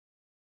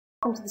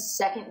Welcome to the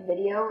second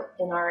video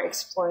in our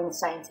Exploring the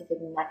Scientific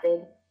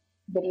Method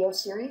video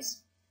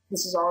series.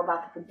 This is all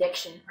about the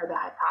prediction or the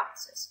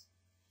hypothesis.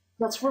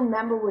 Let's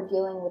remember we're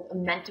dealing with a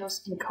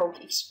Mentos and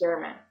Coke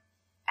experiment,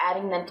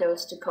 adding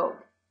Mentos to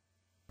Coke.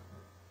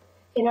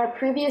 In our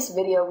previous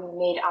video, we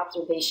made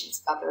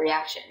observations about the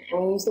reaction,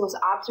 and we used those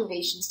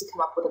observations to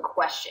come up with a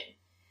question.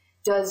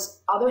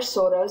 Does other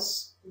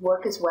sodas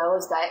work as well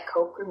as Diet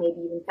Coke, or maybe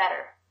even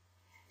better?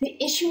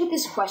 The issue with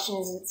this question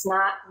is it's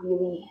not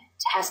really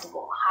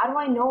testable. How do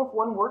I know if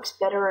one works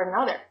better or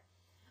another?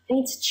 I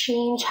need to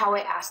change how I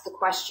ask the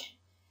question.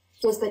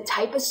 Does the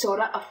type of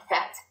soda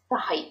affect the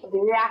height of the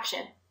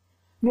reaction?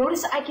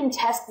 Notice I can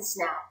test this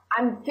now.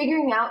 I'm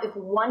figuring out if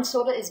one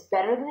soda is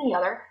better than the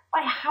other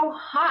by how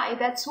high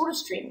that soda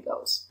stream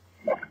goes.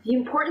 The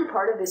important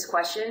part of this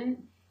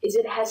question is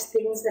it has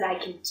things that I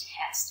can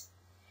test.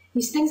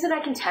 These things that I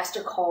can test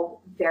are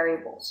called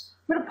variables.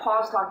 I'm going to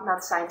pause talking about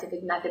the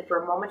scientific method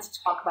for a moment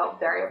to talk about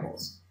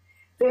variables.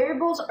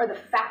 Variables are the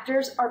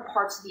factors or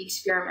parts of the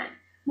experiment.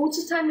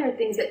 Most of the time there are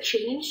things that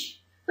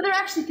change, but there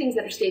are actually things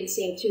that are stayed the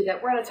same too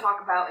that we're going to talk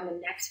about in the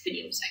next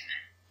video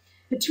segment.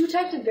 The two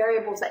types of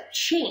variables that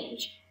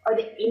change are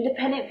the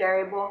independent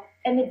variable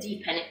and the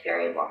dependent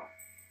variable.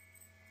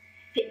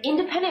 The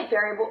independent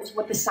variable is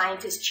what the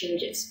scientist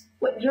changes,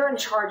 what you're in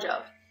charge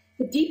of.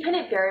 The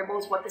dependent variable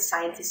is what the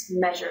scientist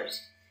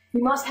measures.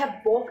 We must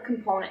have both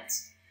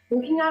components.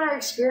 Looking at our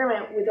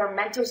experiment with our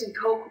Mentos and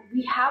Coke,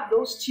 we have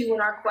those two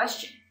in our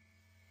question.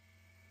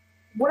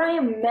 What I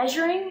am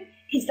measuring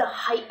is the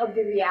height of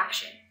the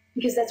reaction.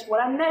 Because that's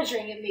what I'm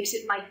measuring, it makes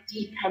it my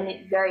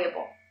dependent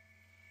variable.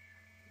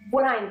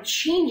 What I'm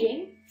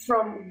changing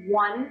from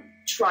one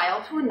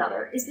trial to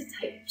another is the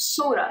type of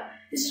soda.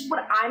 This is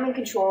what I'm in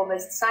control of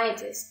as a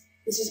scientist.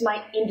 This is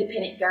my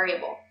independent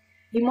variable.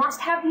 You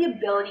must have the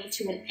ability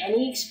to, in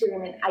any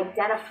experiment,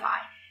 identify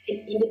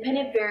an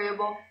independent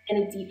variable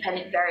and a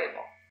dependent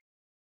variable.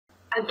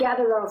 I've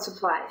gathered our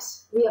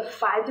supplies. We have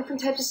 5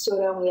 different types of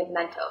soda and we have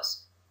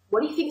Mentos.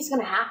 What do you think is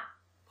going to happen?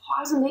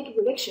 Pause and make a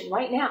prediction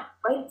right now.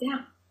 Write it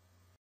down.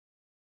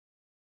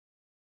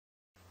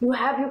 You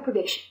have your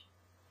prediction.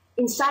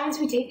 In science,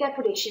 we take that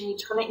prediction and we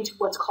turn it into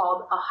what's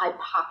called a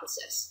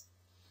hypothesis.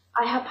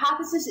 A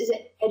hypothesis is an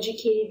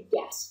educated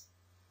guess.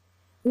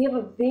 We have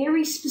a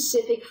very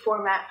specific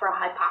format for a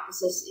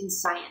hypothesis in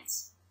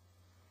science.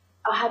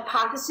 A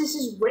hypothesis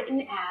is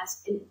written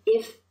as an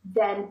if,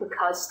 then,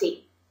 because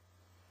statement.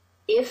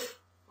 If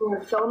we're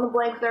going to fill in the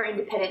blank with our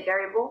independent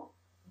variable,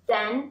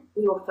 then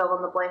we will fill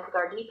in the blank with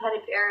our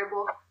dependent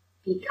variable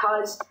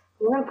because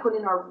we're going to put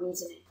in our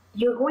reasoning.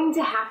 You're going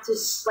to have to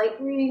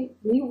slightly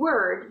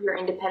reword your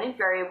independent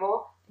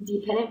variable and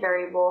dependent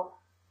variable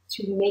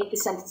to make the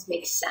sentence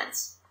make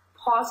sense.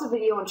 Pause the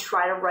video and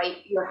try to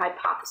write your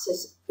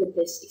hypothesis for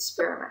this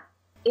experiment.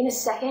 In a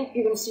second,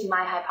 you're going to see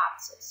my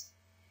hypothesis.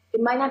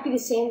 It might not be the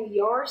same as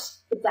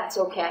yours, but that's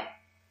okay.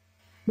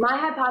 My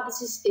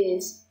hypothesis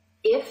is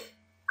if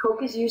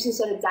Coke is used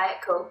instead of Diet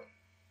Coke,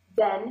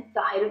 then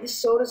the height of the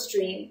soda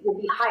stream will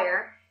be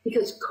higher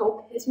because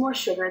Coke has more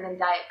sugar than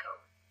Diet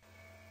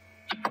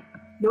Coke.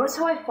 Notice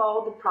how I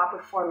followed the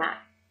proper format.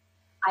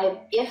 I have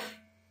if,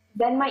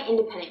 then my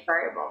independent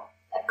variable,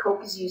 that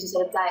Coke is used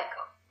instead of Diet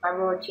Coke.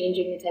 Remember we're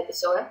changing the type of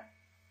soda?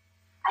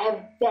 I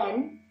have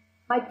then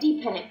my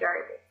dependent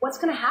variable. What's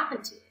going to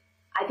happen to it?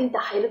 I think the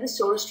height of the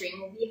soda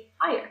stream will be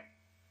higher.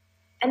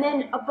 And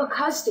then a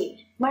because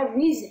statement, my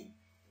reason,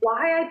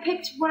 why I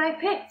picked what I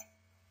picked.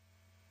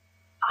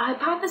 A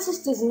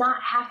hypothesis does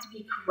not have to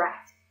be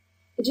correct.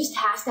 It just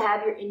has to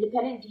have your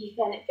independent,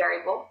 dependent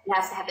variable. It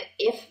has to have an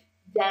if,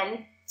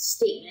 then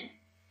statement.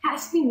 It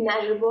has to be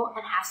measurable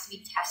and has to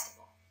be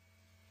testable.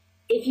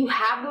 If you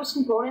have those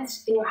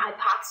components and your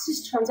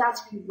hypothesis turns out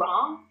to be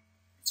wrong,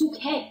 it's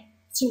okay.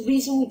 It's the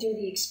reason we do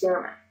the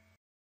experiment.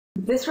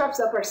 This wraps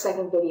up our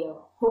second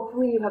video.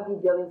 Hopefully you have the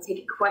ability to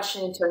take a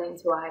question and turn it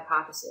into a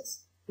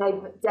hypothesis.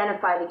 And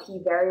identify the key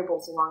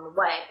variables along the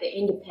way, the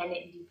independent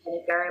and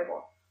dependent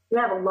variable. We're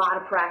going to have a lot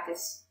of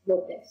practice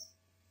with this.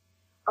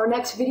 Our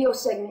next video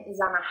segment is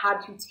on how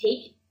to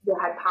take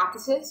your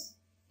hypothesis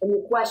and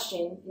your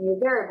question and your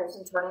variables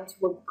and turn it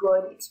into a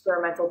good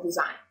experimental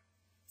design.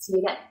 See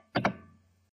you then.